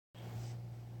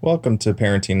Welcome to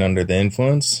Parenting Under the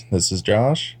Influence. This is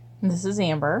Josh, This is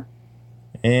Amber.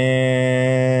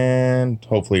 and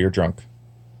hopefully you're drunk,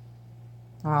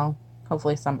 Well,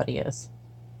 hopefully somebody is.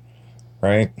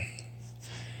 right?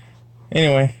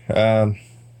 Anyway,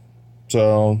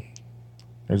 so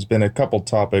there's been a couple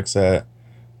topics that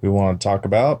we want to talk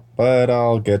about, but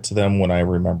I'll get to them when I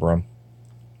remember them.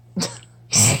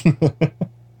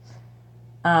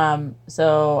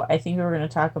 So I think we were going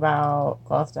to talk about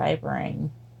cloth diapering.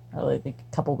 Like a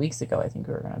couple weeks ago, I think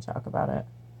we were going to talk about it.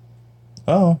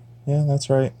 Oh, yeah, that's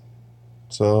right.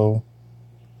 So,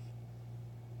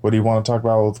 what do you want to talk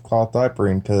about with cloth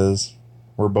diapering? Because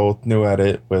we're both new at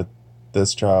it with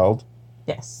this child.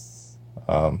 Yes.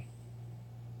 Um,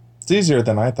 it's easier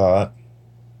than I thought.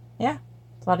 Yeah,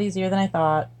 it's a lot easier than I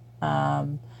thought.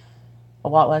 Um, a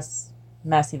lot less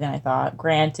messy than I thought.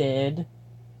 Granted,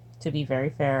 to be very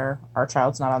fair, our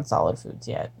child's not on solid foods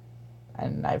yet,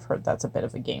 and I've heard that's a bit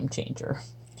of a game changer.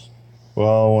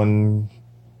 Well, when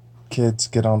kids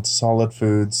get on solid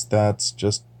foods, that's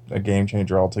just a game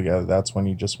changer altogether. That's when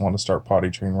you just want to start potty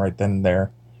training right then and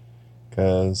there.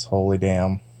 Because, holy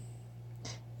damn.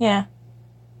 Yeah,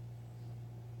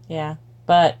 yeah.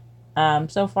 But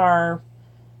so far,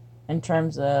 in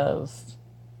terms of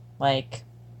like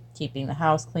keeping the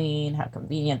house clean, how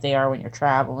convenient they are when you're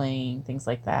traveling, things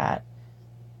like that.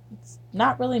 It's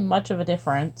not really much of a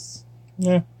difference.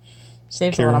 Yeah, just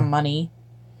Saves a lot of carry money.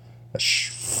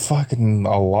 fucking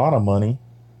a lot of money.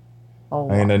 A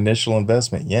I mean, lot. initial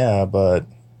investment, yeah, but,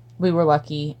 We were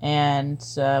lucky and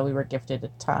we were gifted a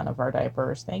ton of our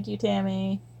diapers. Thank you,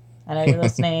 Tammy. I know you're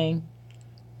listening.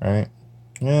 right?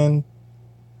 And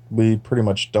we pretty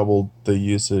much doubled the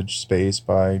usage space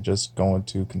by just going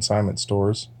to consignment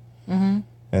stores Mm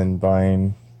and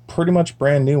buying pretty much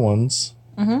brand new ones.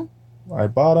 hmm. Mm hmm. I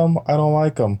bought them, I don't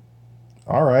like them.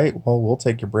 All right, well, we'll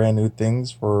take your brand new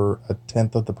things for a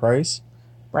tenth of the price.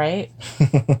 Right?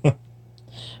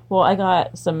 Well, I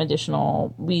got some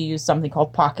additional. We use something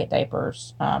called pocket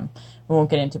diapers. We won't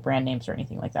get into brand names or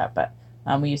anything like that, but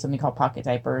we use something called pocket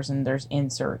diapers, and there's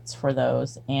inserts for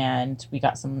those. And we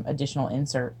got some additional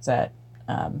inserts at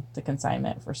the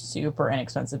consignment for super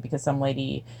inexpensive because some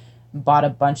lady bought a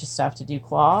bunch of stuff to do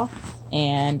cloth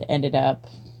and ended up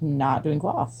not doing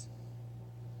cloth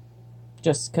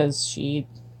just because she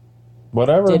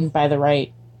Whatever. didn't buy the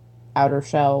right outer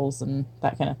shells and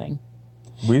that kind of thing.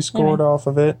 We scored Anyway, off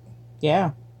of it.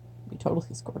 yeah, we totally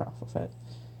scored off of it.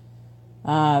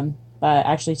 But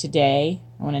actually, today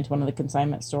I went into one of the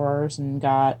consignment stores and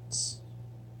got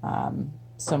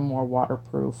some more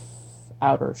waterproof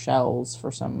outer shells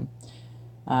for some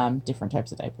different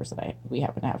types of diapers that we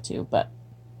happen to have too. But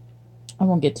I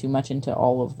won't get too much into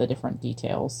all of the different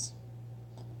details,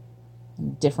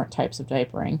 different types of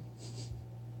diapering.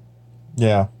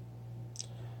 Yeah.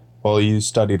 Well, you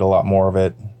studied a lot more of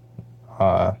it.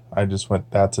 I just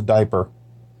went, that's a diaper.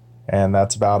 And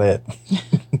that's about it.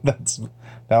 that's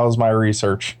that was my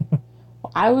research.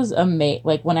 I was amazed,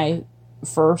 like when I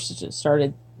first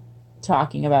started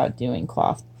talking about doing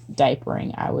cloth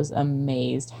diapering, I was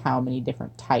amazed how many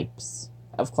different types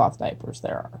of cloth diapers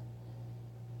there are.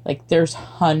 Like there's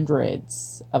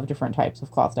hundreds of different types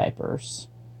of cloth diapers.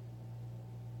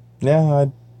 Yeah,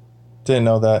 I didn't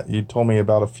know that. You told me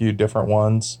about a few different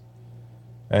ones.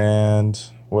 And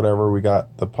whatever, we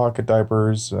got the pocket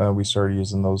diapers. We started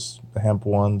using those hemp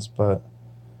ones, but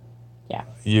Yeah.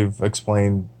 you've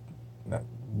explained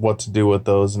what to do with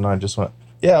those, and I just went,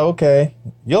 yeah, okay,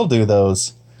 you'll do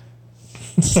those.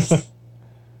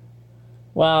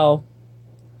 Well,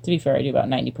 to be fair, I do about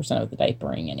 90% of the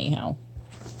diapering anyhow.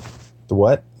 The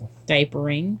what?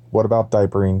 Diapering. What about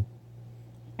diapering?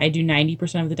 I do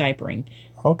 90% of the diapering.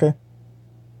 Okay,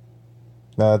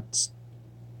 that's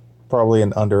probably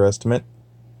an underestimate.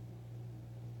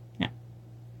 Yeah.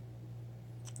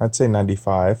 I'd say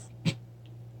 95.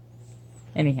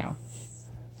 Anyhow.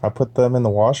 I put them in the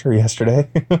washer yesterday.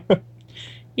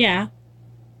 Yeah.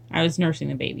 I was nursing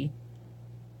the baby.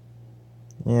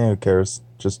 Yeah, who cares?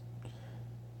 Just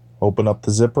open up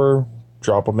the zipper,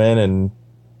 drop them in, and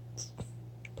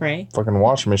Pray. fucking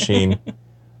washing machine.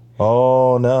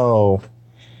 Oh no.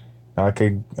 I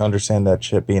could understand that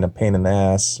shit being a pain in the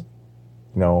ass,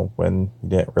 when you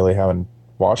didn't really have a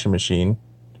washing machine.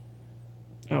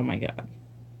 Oh my God.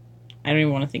 I don't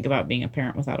even want to think about being a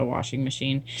parent without a washing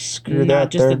machine. Screw Not that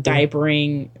just there, the dude.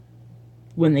 diapering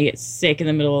when they get sick in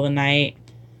the middle of the night,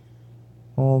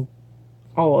 Well,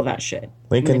 all of that shit.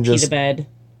 When they Lincoln pee the just bed,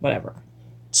 whatever.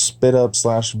 spit up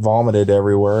slash vomited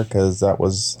everywhere because that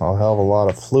was a hell of a lot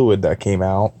of fluid that came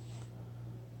out.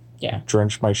 Yeah.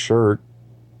 Drenched my shirt.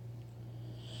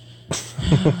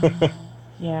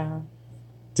 Yeah.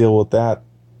 deal with that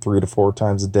 3 to 4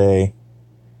 times a day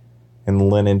in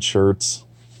linen shirts.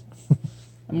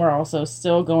 And we're also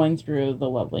still going through the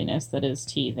loveliness that is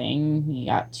teething. He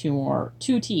got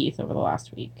two teeth over the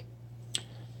last week.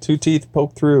 2 teeth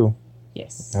poked through.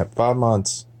 Yes. At 5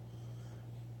 months.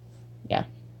 Yeah.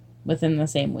 Within the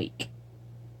same week.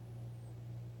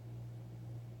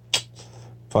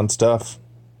 Fun stuff.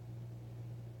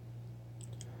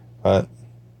 But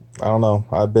I don't know.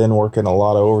 I've been working a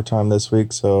lot of overtime this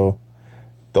week, so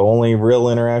the only real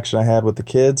interaction I had with the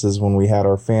kids is when we had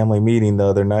our family meeting the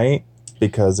other night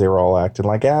because they were all acting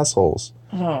like assholes.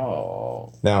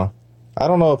 Oh. Now, I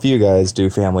don't know if you guys do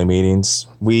family meetings.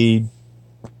 We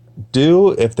do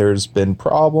if there's been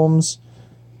problems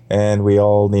and we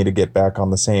all need to get back on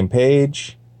the same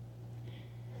page.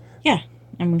 Yeah,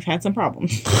 and we've had some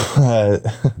problems.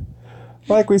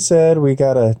 Like we said, we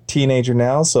got a teenager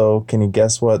now, so can you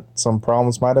guess what some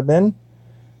problems might have been?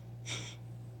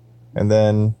 And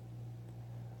then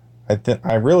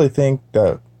I really think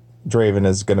that Draven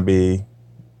is going to be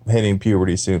hitting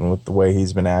puberty soon with the way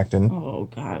he's been acting. Oh,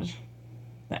 God.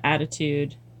 The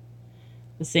attitude.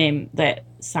 The same, that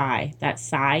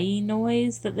sigh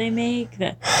noise that they make,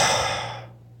 that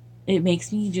it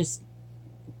makes me just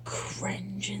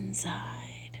cringe inside.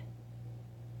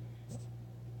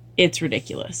 It's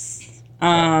ridiculous.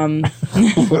 Can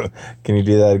you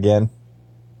do that again?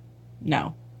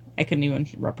 No. I couldn't even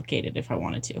replicate it if I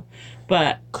wanted to.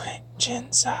 But cringe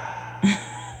inside.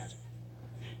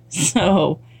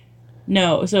 So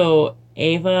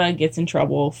Ava gets in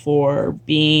trouble for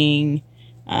being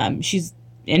she's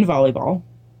in volleyball.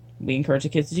 We encourage the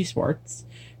kids to do sports.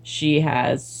 She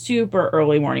has super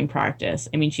early morning practice.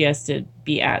 I mean, she has to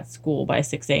be at school by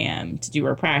 6 a.m. to do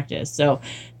her practice. So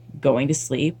going to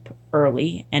sleep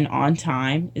early and on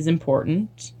time is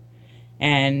important.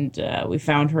 And we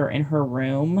found her in her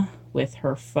room with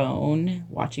her phone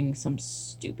watching some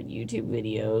stupid YouTube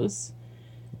videos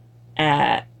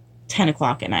at 10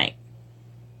 o'clock at night.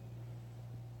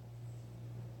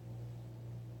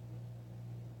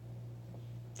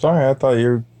 Sorry, I thought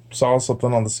you saw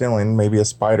something on the ceiling, maybe a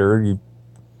spider. You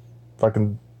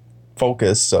fucking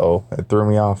focused, so it threw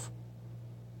me off.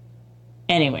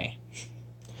 Anyway.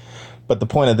 But the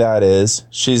point of that is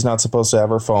she's not supposed to have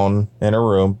her phone in her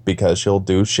room because she'll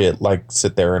do shit like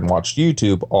sit there and watch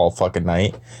YouTube all fucking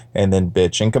night and then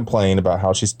bitch and complain about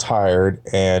how she's tired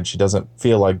and she doesn't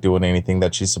feel like doing anything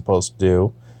that she's supposed to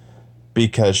do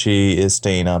because she is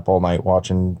staying up all night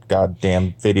watching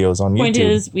goddamn videos on YouTube. Point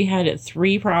is, we had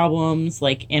 3 problems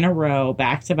like in a row,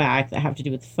 back to back, that have to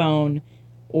do with phone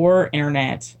or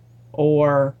internet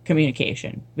or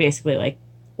communication. Basically, like,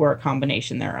 or a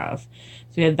combination thereof.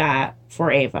 So we had that for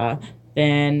Ava.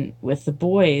 Then with the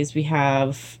boys, we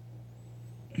have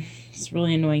this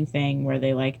really annoying thing where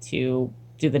they like to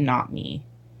do the not me.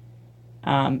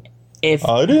 If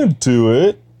I didn't do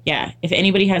it. Yeah, if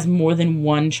anybody has more than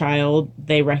one child,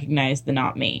 they recognize the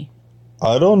not me.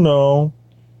 I don't know.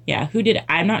 Yeah, who did it?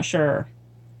 I'm not sure.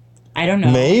 I don't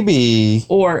know. Maybe.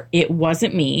 Or it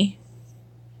wasn't me.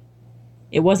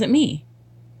 It wasn't me.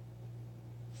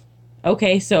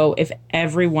 Okay, so if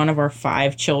every one of our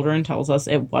 5 children tells us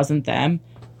it wasn't them,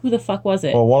 who the fuck was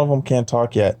it? Well, one of them can't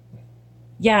talk yet.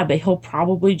 Yeah, but he'll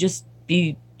probably just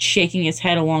be shaking his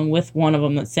head along with one of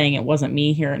them that's saying it wasn't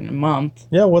me here in a month.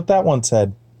 Yeah, what that one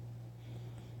said.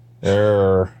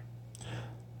 Yeah,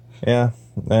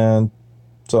 and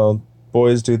so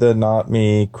boys do the not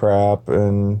me crap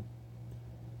and,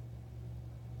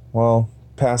 well,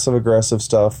 passive aggressive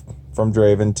stuff from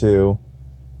Draven too.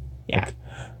 Yeah. Like,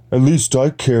 at least I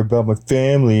care about my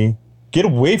family. Get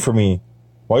away from me.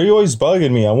 Why are you always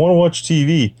bugging me? I want to watch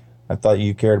TV. I thought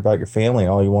you cared about your family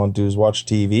and all you want to do is watch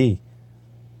TV.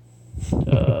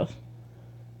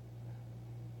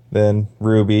 Then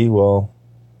Ruby, well,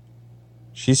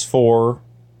 she's 4.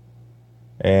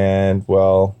 And,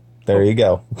 well, there you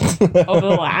go. Over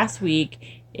the last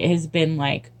week, it has been,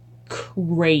 like,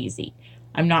 crazy.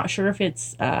 I'm not sure if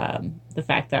it's the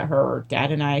fact that her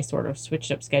dad and I sort of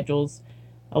switched up schedules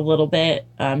a little bit,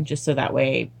 just so that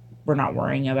way we're not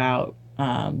worrying about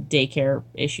daycare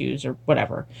issues or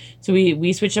whatever. So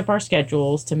we switched up our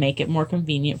schedules to make it more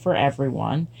convenient for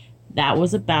everyone. That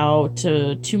was about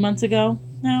 2 months ago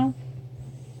now.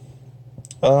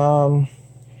 So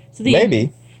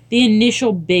maybe. The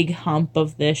initial big hump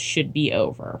of this should be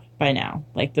over by now.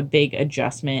 Like the big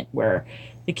adjustment where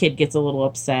the kid gets a little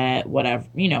upset, whatever.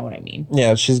 You know what I mean.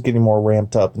 Yeah, she's getting more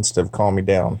ramped up instead of calming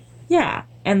down. Yeah,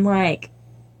 and like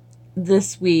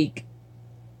this week,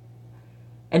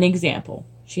 an example.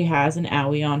 She has an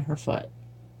owie on her foot.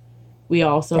 We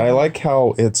also I like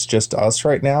how it's just us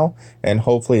right now, and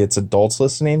hopefully it's adults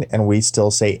listening, and we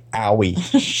still say owie.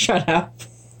 Shut up.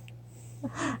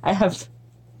 I have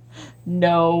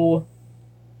no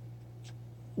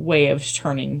way of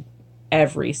turning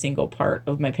every single part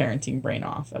of my parenting brain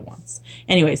off at once.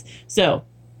 Anyways, so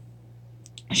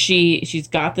she's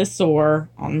got this sore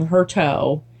on her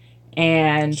toe,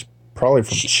 and Probably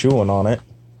from chewing on it.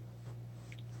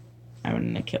 I'm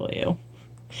gonna kill you.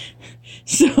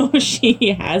 So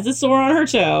she has a sore on her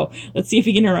toe. Let's see if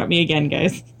you can interrupt me again,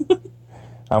 guys.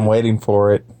 I'm waiting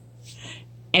for it.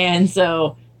 And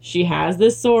so she has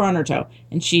this sore on her toe,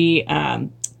 and she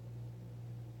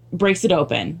breaks it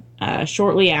open.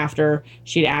 Shortly after,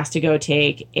 she'd asked to go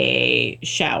take a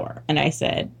shower, and I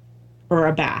said, or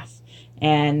a bath,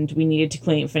 and we needed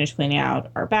to finish cleaning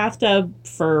out our bathtub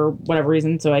for whatever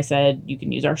reason. So I said, you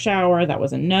can use our shower. That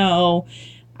was a no.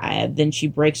 Then she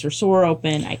breaks her sore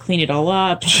open. I clean it all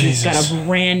up. She's got a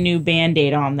brand new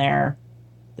Band-Aid on there.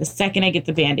 The second I get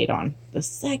the Band-Aid on, the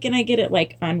second I get it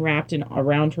like unwrapped and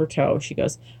around her toe, she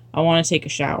goes, I want to take a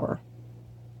shower.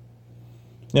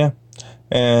 Yeah.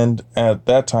 And at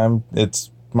that time,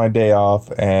 it's my day off,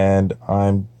 and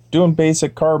I'm doing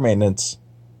basic car maintenance.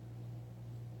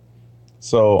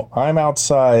 So I'm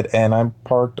outside, and I'm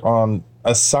parked on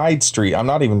a side street. I'm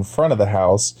not even in front of the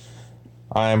house.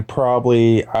 I'm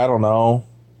probably, I don't know,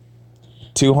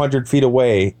 200 feet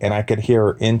away, and I could hear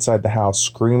her inside the house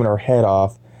screaming her head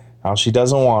off, how she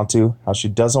doesn't want to, how she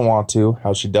doesn't want to,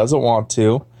 how she doesn't want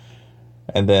to.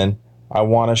 And then, I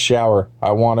want a shower.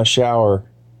 I want a shower.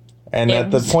 And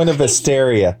at the point of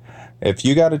hysteria, if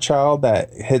you got a child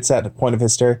that hits that point of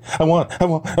hysteria, I want.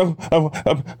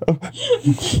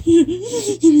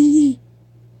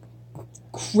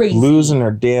 Crazy. Losing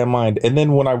her damn mind. And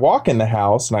then when I walk in the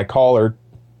house and I call her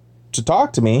to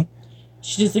talk to me,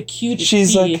 she's a cute.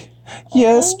 She's like,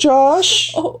 yes,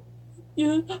 Josh. Oh,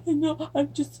 yeah, I know.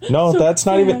 I'm just. No, so that's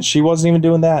not sad. even. She wasn't even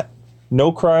doing that.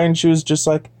 No crying. She was just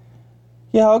like,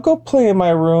 yeah, I'll go play in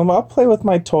my room. I'll play with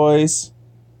my toys.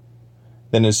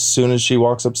 Then as soon as she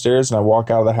walks upstairs and I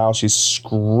walk out of the house, she's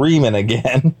screaming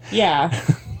again. Yeah.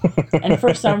 And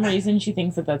for some reason, she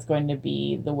thinks that that's going to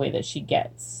be the way that she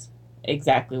gets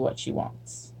exactly what she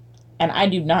wants. And I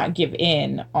do not give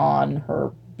in on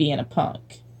her being a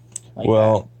punk. Like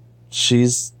well,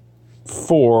 she's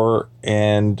 4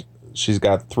 and she's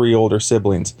got 3 older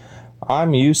siblings.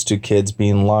 I'm used to kids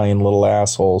being lying little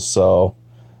assholes, so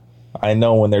I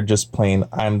know when they're just playing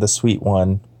I'm the sweet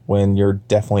one, when you're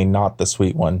definitely not the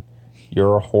sweet one.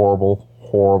 You're a horrible,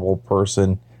 horrible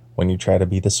person when you try to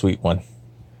be the sweet one.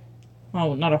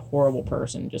 Oh, not a horrible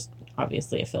person, just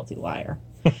obviously a filthy liar.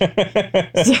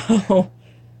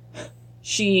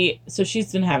 So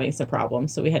she's been having some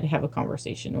problems, so we had to have a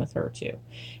conversation with her too.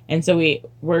 And so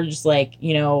we're just like,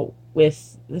 you know,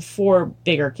 with the 4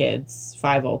 bigger kids,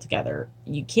 5 altogether,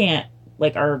 you can't,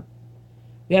 like,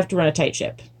 we have to run a tight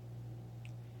ship.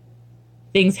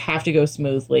 Things have to go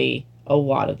smoothly a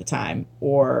lot of the time,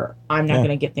 or I'm not going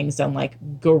to get things done, like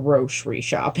grocery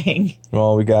shopping.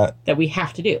 Well, we got that we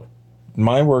have to do.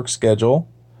 My work schedule.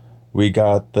 We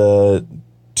got the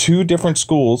 2 different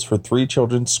schools for 3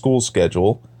 children's school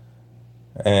schedule.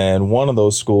 And one of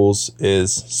those schools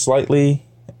is slightly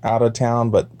out of town,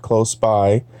 but close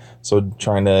by. So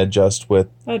trying to adjust with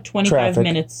about 25 traffic.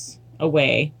 Minutes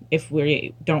away if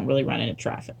we don't really run into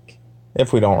traffic.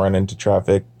 If we don't run into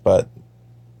traffic, but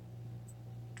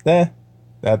at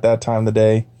that time of the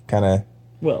day, kind of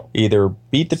either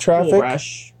beat the traffic. School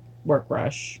rush, work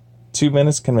rush. 2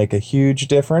 minutes can make a huge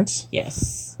difference.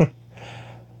 Yes.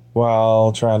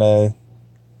 While trying to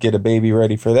get a baby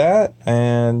ready for that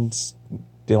and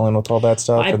dealing with all that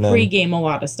stuff. I pregame a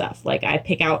lot of stuff. Like, I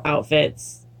pick out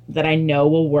outfits that I know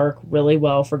will work really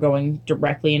well for going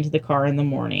directly into the car in the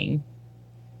morning.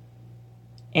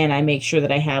 And I make sure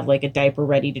that I have, like, a diaper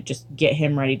ready to just get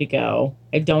him ready to go.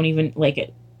 I don't even, like,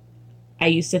 it. I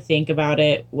used to think about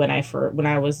it when I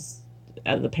was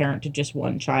the parent to just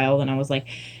one child, and I was like,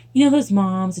 you know, those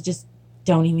moms that just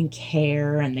don't even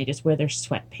care, and they just wear their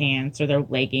sweatpants or their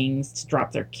leggings to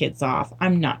drop their kids off.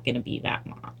 I'm not going to be that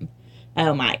mom.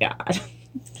 Oh, my God.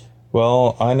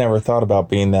 Well, I never thought about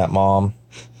being that mom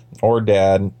or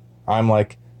dad. I'm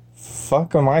like,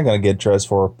 fuck am I going to get dressed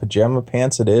for? Pajama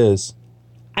pants it is.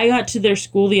 I got to their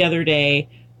school the other day,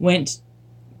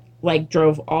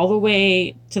 drove all the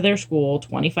way to their school,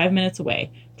 25 minutes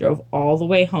away, drove all the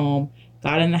way home,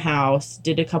 got in the house,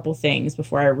 did a couple things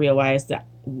before I realized that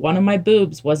one of my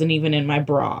boobs wasn't even in my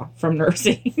bra from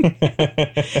nursing.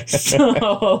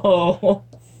 So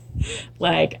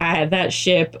Like that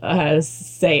ship has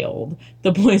sailed.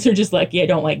 The boys are just like, yeah,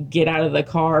 don't like get out of the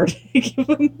car to give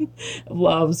them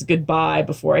love's goodbye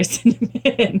before I send them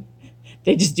in.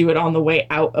 They just do it on the way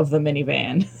out of the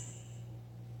minivan.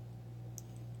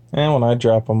 And when I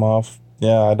drop them off,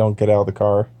 yeah, I don't get out of the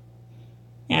car.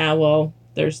 Yeah, well,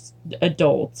 there's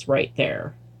adults right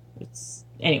there. It's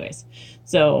anyways.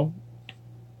 So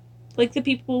like the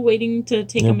people waiting to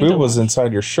take Your them into boob was lunch.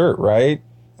 inside your shirt, right?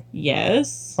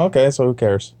 Yes. Okay, so who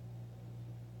cares?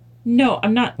 No,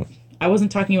 I'm not. I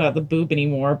wasn't talking about the boob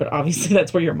anymore, but obviously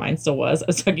that's where your mind still was. I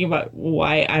was talking about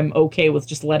why I'm okay with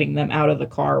just letting them out of the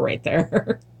car right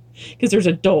there. Because there's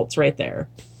adults right there.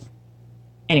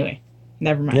 Anyway,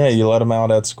 never mind. Yeah, you let them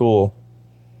out at school.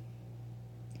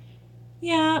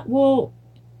 Yeah, well,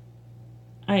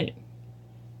 I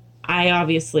I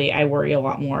obviously I worry a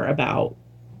lot more about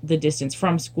the distance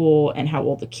from school and how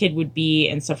old the kid would be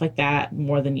and stuff like that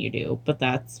more than you do. But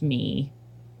that's me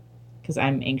because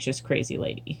I'm anxious, crazy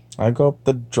lady. I go up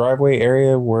the driveway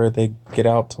area where they get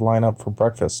out to line up for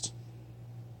breakfast.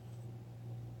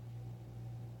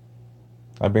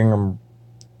 I bring them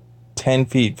 10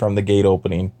 feet from the gate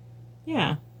opening.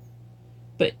 Yeah.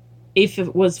 But if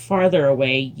it was farther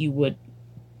away, you would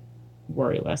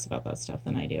worry less about that stuff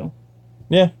than I do.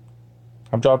 Yeah.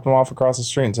 I've dropped them off across the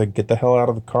street and said, get the hell out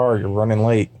of the car. You're running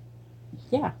late.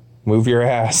 Yeah. Move your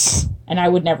ass. And I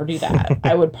would never do that.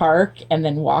 I would park and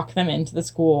then walk them into the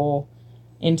school,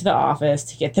 into the office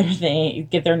to get their thing,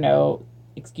 get their note,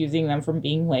 excusing them from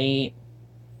being late.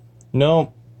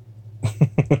 No.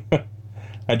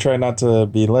 I try not to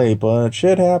be late, but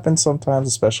shit happens sometimes,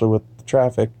 especially with the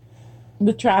traffic.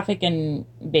 With traffic and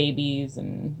babies,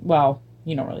 and well,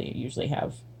 you don't really usually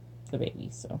have the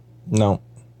babies, so No.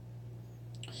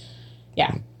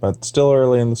 yeah. But still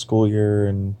early in the school year,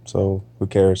 and so who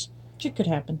cares? Shit could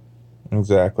happen.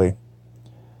 Exactly.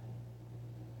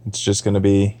 It's just going to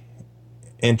be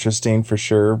interesting for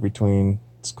sure between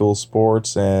school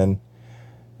sports and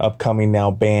upcoming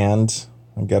now band.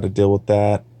 I got to deal with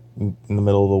that in the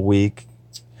middle of the week.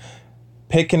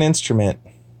 Pick an instrument.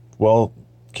 Well,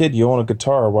 kid, you own a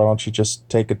guitar. Why don't you just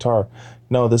take guitar?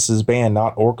 No, this is band,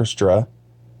 not orchestra.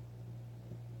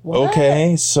 What?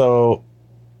 Okay, so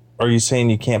are you saying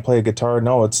you can't play a guitar?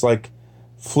 No, it's like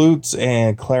flutes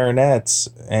and clarinets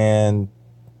and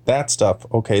that stuff.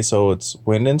 Okay, so it's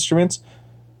wind instruments?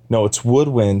 No, it's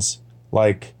woodwinds,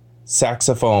 like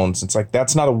saxophones. It's like,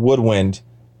 that's not a woodwind.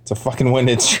 It's a fucking wind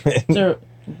instrument. So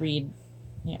read,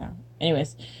 yeah.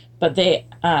 Anyways, but they,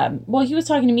 well, he was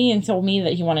talking to me and told me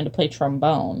that he wanted to play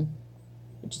trombone,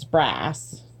 which is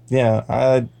brass. Yeah,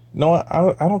 I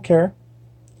don't care.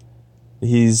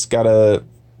 He's got to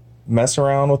mess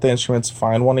around with the instruments,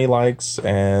 find one he likes,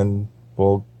 and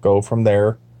we'll go from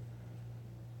there.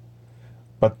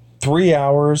 But 3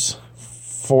 hours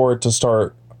for it to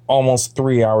start almost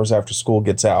 3 hours after school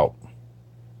gets out.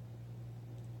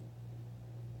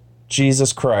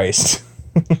 Jesus Christ.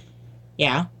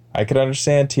 Yeah. I could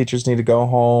understand teachers need to go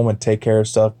home and take care of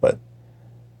stuff, but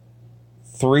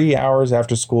 3 hours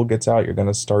after school gets out, you're going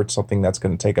to start something that's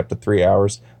going to take up to 3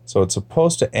 hours. So it's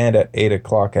supposed to end at 8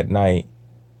 o'clock at night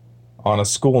on a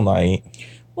school night.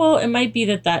 Well, it might be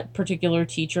that that particular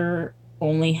teacher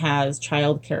only has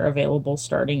childcare available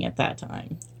starting at that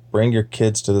time. Bring your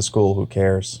kids to the school. Who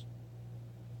cares?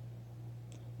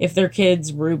 If their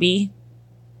kid's Ruby,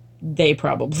 they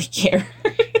probably care.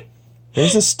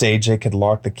 There's a stage they could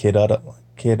lock the kid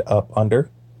up under.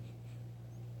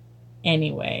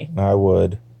 Anyway, I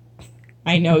would.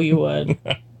 I know you would.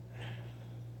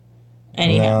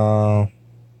 Anyhow,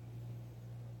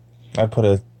 No. I'd put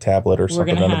a tablet or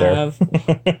something under there.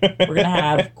 we're gonna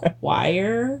have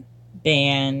choir,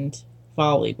 band,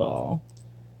 volleyball.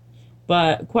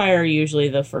 But choir usually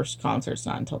the first concert's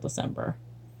not until December.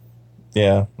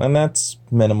 Yeah, and that's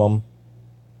minimum.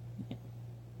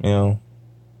 You know,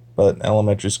 but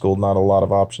elementary school, not a lot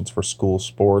of options for school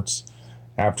sports,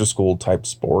 after school type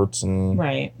sports, and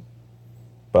Right.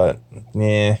 but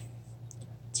yeah,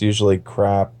 it's usually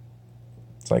crap.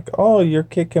 It's like, oh, your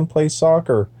kid can play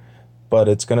soccer, but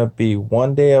it's gonna be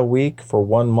 1 day a week for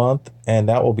 1 month, and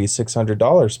that will be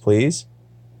 $600, please.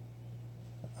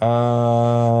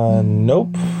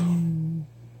 Nope.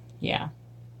 Yeah.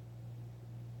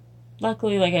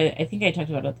 Luckily, like I think I talked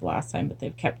about it the last time, but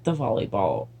they've kept the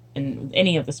volleyball and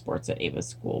any of the sports at Ava's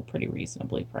school pretty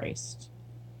reasonably priced.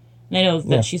 And I know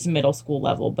that Yeah. she's middle school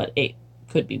level, but it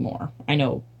could be more. I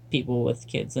know people with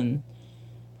kids in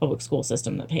public school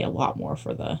system that pay a lot more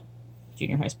for the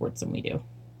junior high sports than we do.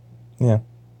 Yeah.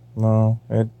 No,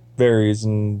 it varies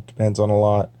and depends on a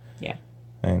lot. Yeah.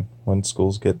 And when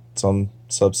schools get some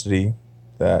subsidy,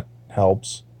 that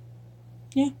helps.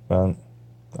 Yeah. But,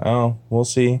 oh, we'll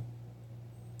see.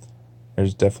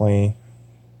 There's definitely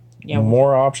Yeah.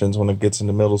 more options when it gets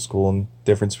into middle school, and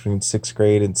difference between 6th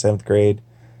grade and 7th grade.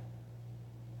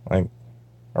 Like,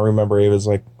 I remember Ava's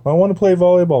like, I want to play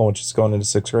volleyball when she's going into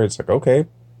 6th grade. It's like, okay,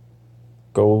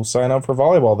 go sign up for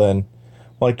volleyball then.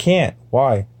 Well, I can't.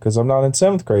 Why? Because I'm not in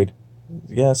 7th grade.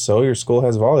 Yeah, so your school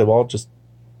has volleyball. Just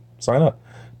sign up.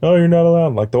 No, you're not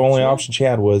allowed. Like, the only Sure. option she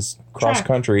had was cross Track.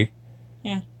 country.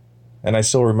 Yeah. And I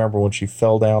still remember when she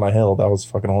fell down a hill. That was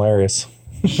fucking hilarious.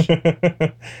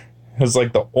 It was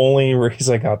like the only race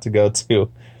I got to go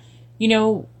to. You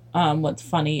know, what's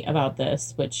funny about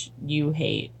this, which you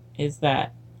hate, is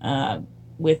that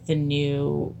with the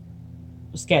new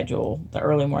schedule, the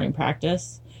early morning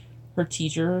practice, her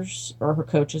teachers or her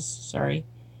coaches, sorry,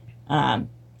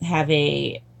 have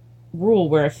a rule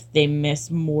where if they miss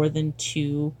more than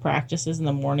 2 practices in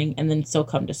the morning and then still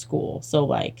come to school, so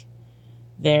like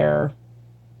they're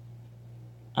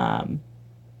um,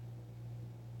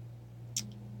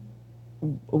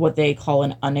 what they call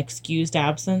an unexcused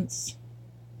absence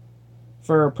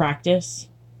for practice.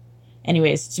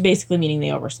 Anyways, so basically meaning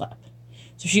they overslept.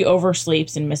 So she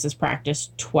oversleeps and misses practice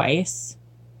twice.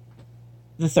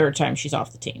 The third time she's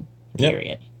off the team.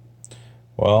 Period. Yep.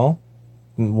 Well,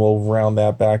 we'll round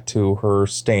that back to her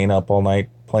staying up all night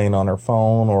playing on her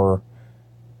phone or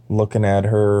looking at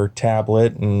her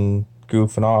tablet and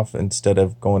goofing off instead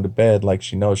of going to bed like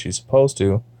she knows she's supposed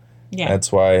to. Yeah.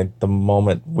 That's why the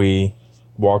moment we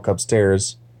walk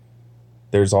upstairs,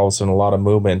 there's all of a sudden a lot of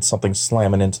movement, something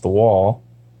slamming into the wall.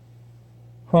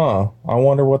 Huh, I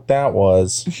wonder what that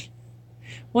was.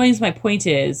 Well, I guess my point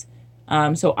is,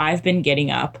 so I've been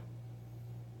getting up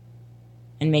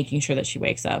and making sure that she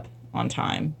wakes up on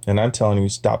time. And I'm telling you,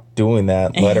 stop doing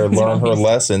that. Let her learn her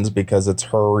lessons because it's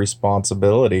her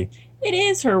responsibility. It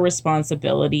is her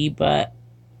responsibility, but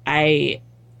I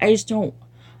just don't.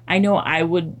 I know I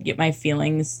would get my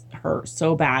feelings hurt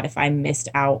so bad if I missed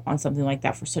out on something like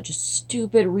that for such a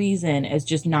stupid reason as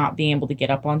just not being able to get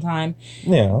up on time.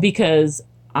 Yeah. Because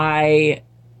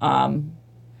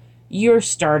you're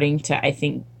starting to, I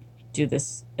think, do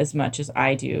this as much as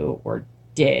I do or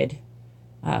did.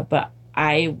 But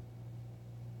I,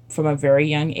 from a very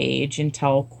young age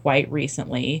until quite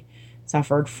recently,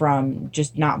 suffered from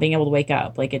just not being able to wake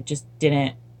up. Like it just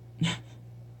didn't,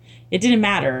 it didn't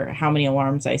matter how many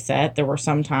alarms I set. There were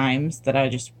some times that I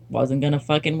just wasn't going to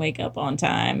fucking wake up on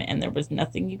time and there was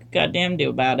nothing you could goddamn do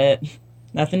about it.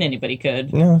 Nothing anybody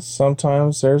could. Yeah,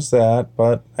 sometimes there's that,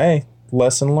 but hey,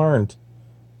 lesson learned.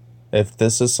 If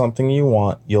this is something you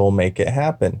want, you'll make it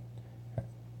happen.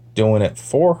 Doing it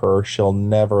for her, she'll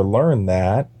never learn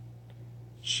that.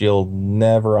 She'll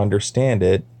never understand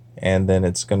it, and then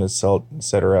it's going to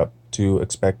set her up to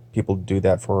expect people to do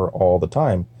that for her all the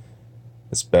time,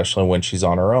 especially when she's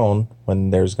on her own,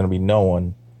 when there's going to be no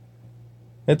one.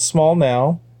 It's small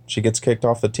now. She gets kicked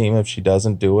off the team if she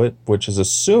doesn't do it, which is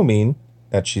assuming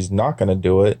that she's not going to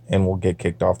do it and will get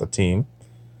kicked off the team.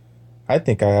 I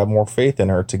think I have more faith in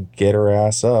her to get her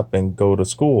ass up and go to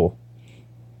school.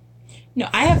 No,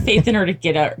 I have faith in her to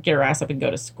get her ass up and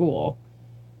go to school.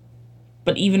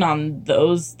 But even on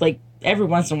those, like, every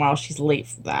once in a while, she's late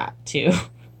for that, too.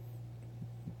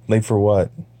 Late for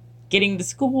what? Getting to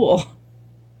school.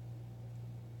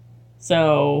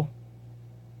 So.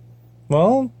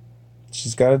 Well,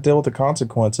 she's got to deal with the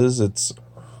consequences. It's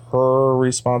her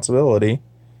responsibility.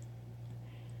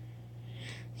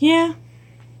 Yeah.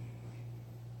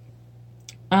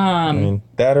 I mean,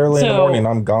 that early in the morning,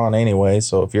 I'm gone anyway.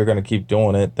 So if you're going to keep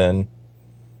doing it, then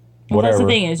whatever. Well, that's the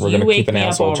thing is, We're you gonna wake keep an me up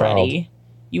asshole already. child.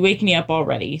 You wake me up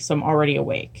already, so I'm already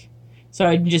awake. So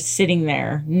I'm just sitting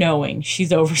there knowing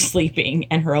she's oversleeping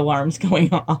and her alarm's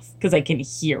going off because I can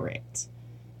hear it.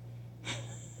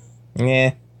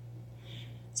 Yeah.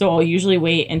 So I'll usually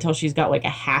wait until she's got like a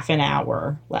half an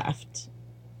hour left.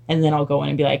 And then I'll go in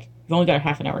and be like, you've only got a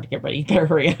half an hour to get ready. You better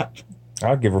hurry up.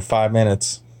 I'll give her 5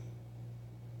 minutes.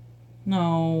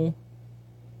 No.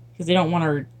 Because they don't want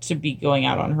her to be going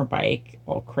out on her bike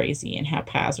all crazy and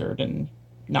haphazard and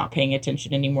not paying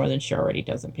attention any more than she already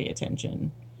doesn't pay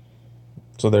attention.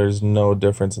 So there's no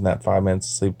difference in that 5 minutes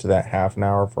of sleep to that half an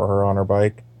hour for her on her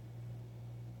bike.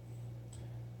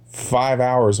 5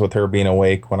 hours with her being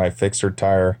awake when I fixed her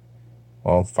tire.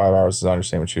 Well, 5 hours is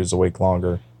understatement. She was awake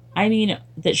longer. I mean,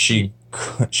 that she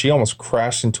almost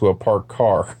crashed into a parked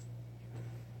car.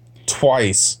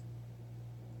 Twice.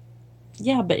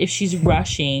 Yeah, but if she's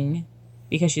rushing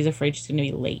because she's afraid she's going to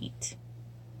be late,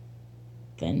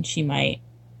 then she might,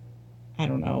 I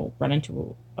don't know, run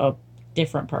into a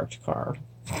different parked car.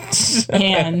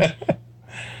 and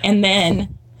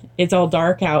then it's all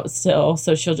dark out still,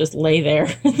 so she'll just lay there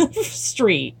in the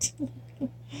street. You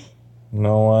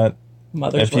know what?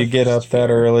 Mother's If you get up that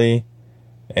early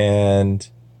and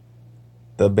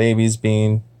the baby's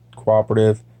being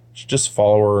cooperative, just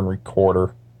follow her and record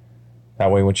her.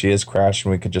 That way when she is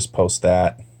crashing, we could just post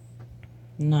that.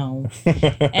 No.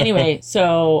 Anyway,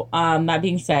 so that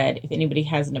being said, if anybody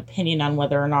has an opinion on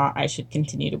whether or not I should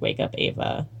continue to wake up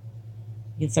Ava,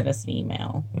 you can send us an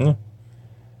email.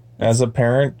 As a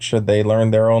parent, should they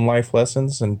learn their own life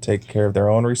lessons and take care of their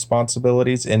own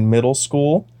responsibilities in middle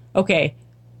school? Okay,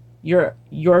 you're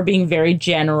being very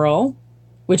general,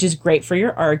 which is great for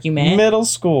your argument. Middle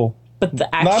school. But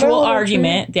the actual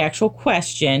argument, the actual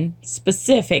question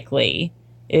specifically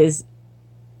is,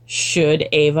 should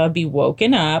Ava be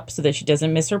woken up so that she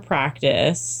doesn't miss her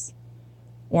practice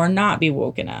or not be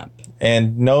woken up?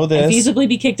 And know this. And feasibly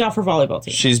be kicked off her volleyball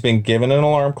team. She's been given an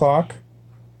alarm clock.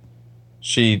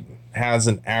 She has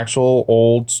an actual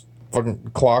old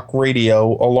fucking clock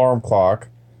radio alarm clock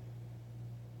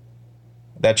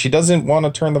that she doesn't want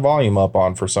to turn the volume up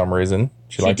on for some reason.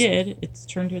 She did. It's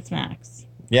turned to its max.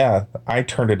 Yeah, I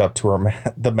turned it up to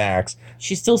her the max.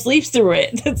 She still sleeps through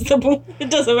it. That's the point.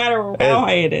 It doesn't matter how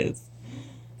high it is.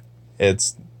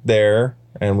 It's there,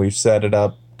 and we've set it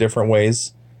up different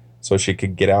ways so she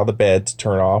could get out of the bed to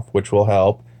turn off, which will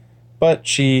help. But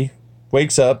she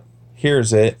wakes up,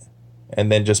 hears it, and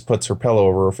then just puts her pillow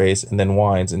over her face and then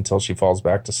whines until she falls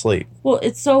back to sleep. Well,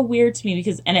 it's so weird to me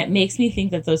because, and it makes me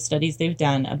think that those studies they've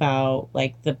done about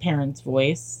like the parent's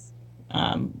voice,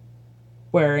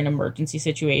 where in emergency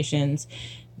situations,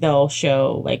 they'll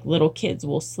show like little kids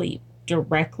will sleep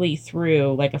directly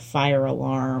through like a fire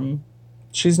alarm.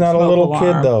 She's not a little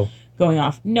kid though. Going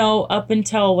off. No, up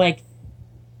until like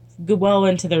well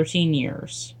into their teen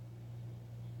years.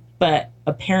 But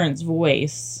a parent's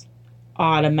voice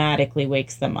automatically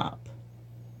wakes them up.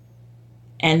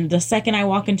 And the second I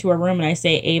walk into a room and I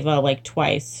say Ava like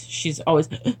twice, she's always,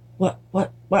 what?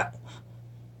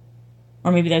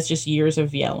 Or maybe that's just years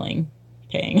of yelling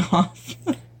paying off.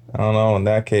 I don't know. In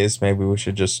that case, maybe we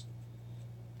should just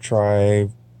try,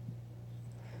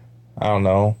 I don't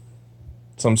know,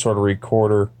 some sort of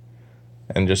recorder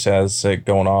and just has it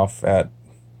going off at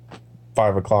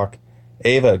 5 o'clock.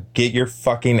 Ava, get your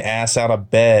fucking ass out of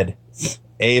bed.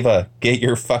 Ava, get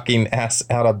your fucking ass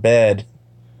out of bed.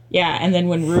 Yeah, and then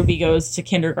when Ruby goes to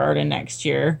kindergarten next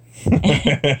year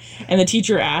and the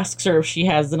teacher asks her if she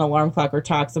has an alarm clock or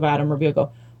talks about him, Ruby will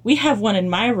go, we have one in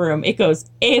my room. It goes,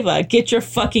 Ava, get your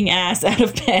fucking ass out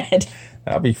of bed.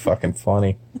 That'd be fucking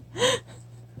funny.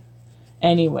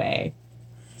 Anyway,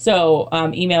 so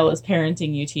email is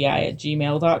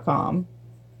parentinguti@gmail.com.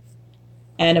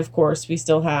 And of course, we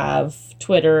still have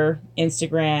Twitter,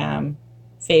 Instagram,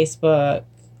 Facebook,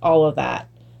 all of that.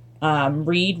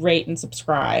 Read, rate, and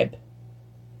subscribe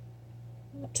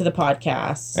to the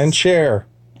podcast. And share.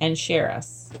 And share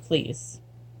us, please.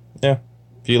 Yeah.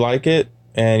 If you like it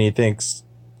and you think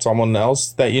someone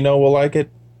else that you know will like it,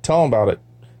 tell them about it.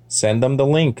 Send them the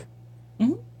link.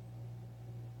 Mm-hmm.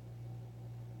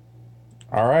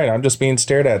 All right. I'm just being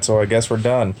stared at, so I guess we're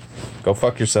done. Go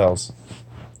fuck yourselves.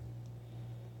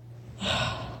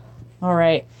 All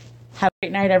right. Have a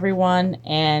great night, everyone,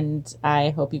 and I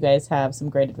hope you guys have some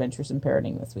great adventures in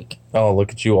parenting this week. Oh,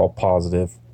 look at you all positive.